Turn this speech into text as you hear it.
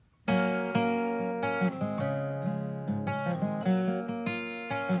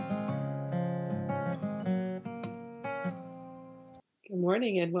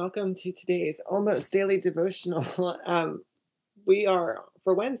morning and welcome to today's almost daily devotional. We are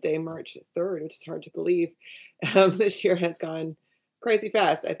for Wednesday, March 3rd, which is hard to believe. This year has gone crazy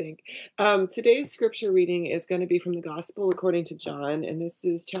fast, I think. Today's scripture reading is going to be from the Gospel according to John, and this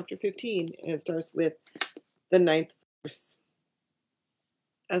is chapter 15, and it starts with the ninth verse.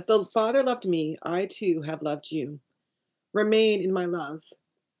 As the Father loved me, I too have loved you. Remain in my love.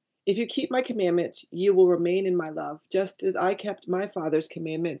 If you keep my commandments, you will remain in my love, just as I kept my Father's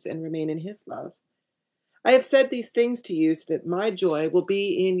commandments and remain in his love. I have said these things to you so that my joy will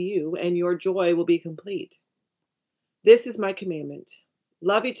be in you and your joy will be complete. This is my commandment.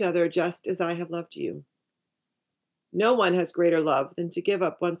 Love each other just as I have loved you. No one has greater love than to give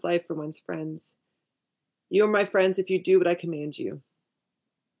up one's life for one's friends. You are my friends if you do what I command you.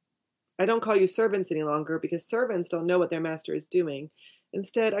 I don't call you servants any longer because servants don't know what their master is doing.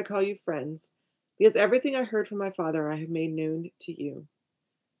 Instead, I call you friends, because everything I heard from my Father I have made known to you.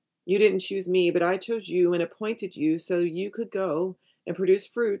 You didn't choose me, but I chose you and appointed you so you could go and produce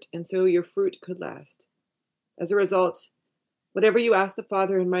fruit, and so your fruit could last. As a result, whatever you ask the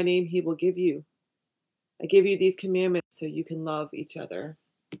Father in my name, he will give you. I give you these commandments so you can love each other.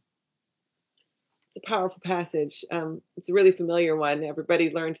 It's a powerful passage. It's a really familiar one.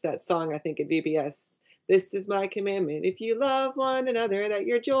 Everybody learned that song, I think, at VBS. This is my commandment. If you love one another, that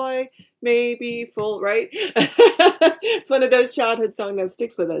your joy may be full, right? It's one of those childhood songs that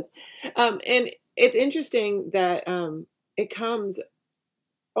sticks with us. And it's interesting that it comes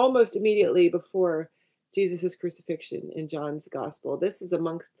almost immediately before Jesus' crucifixion in John's gospel. This is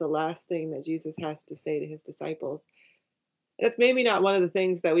amongst the last thing that Jesus has to say to his disciples. And it's maybe not one of the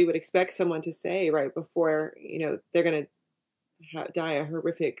things that we would expect someone to say right before, they're going to die a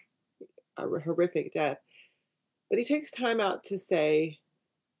horrific death. But he takes time out to say,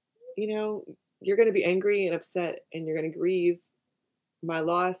 you're going to be angry and upset and you're going to grieve my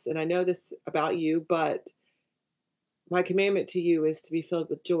loss. And I know this about you, but my commandment to you is to be filled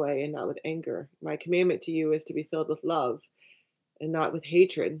with joy and not with anger. My commandment to you is to be filled with love and not with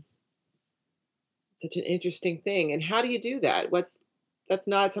hatred. Such an interesting thing. And how do you do that? That's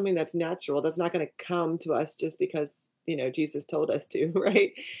not something that's natural. That's not going to come to us just because, Jesus told us to,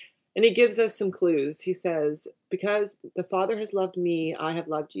 right? And he gives us some clues. He says, because the Father has loved me, I have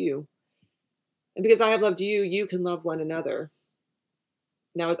loved you. And because I have loved you, you can love one another.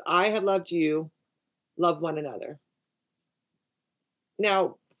 Now, as I have loved you, love one another.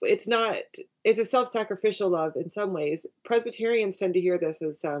 Now, it's a self-sacrificial love in some ways. Presbyterians tend to hear this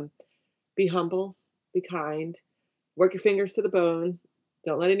as be humble, be kind, work your fingers to the bone,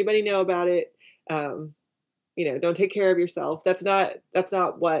 don't let anybody know about it. Don't take care of yourself. That's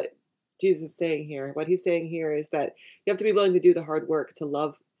not what Jesus is saying here. What he's saying here is that you have to be willing to do the hard work to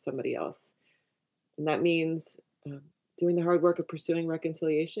love somebody else. And that means doing the hard work of pursuing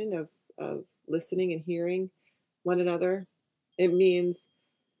reconciliation, of listening and hearing one another. It means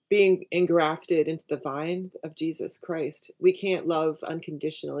being engrafted into the vine of Jesus Christ. We can't love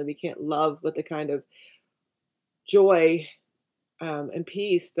unconditionally. We can't love with the kind of joy and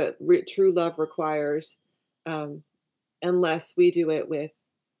peace that true love requires unless we do it with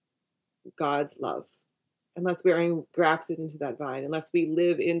God's love, unless we're engrafted into that vine, unless we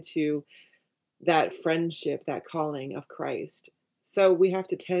live into that friendship, that calling of Christ. So we have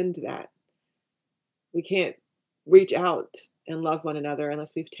to tend to that. We can't reach out and love one another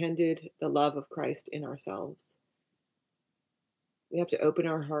unless we've tended the love of Christ in ourselves. We have to open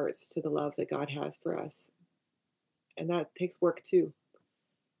our hearts to the love that God has for us. And that takes work too.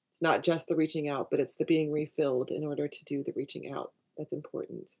 It's not just the reaching out, but it's the being refilled in order to do the reaching out. That's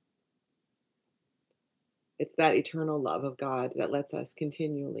important. It's that eternal love of God that lets us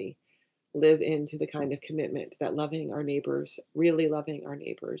continually live into the kind of commitment that loving our neighbors, really loving our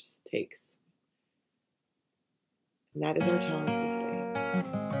neighbors, takes. And that is our challenge for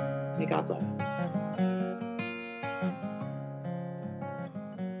today. May God bless.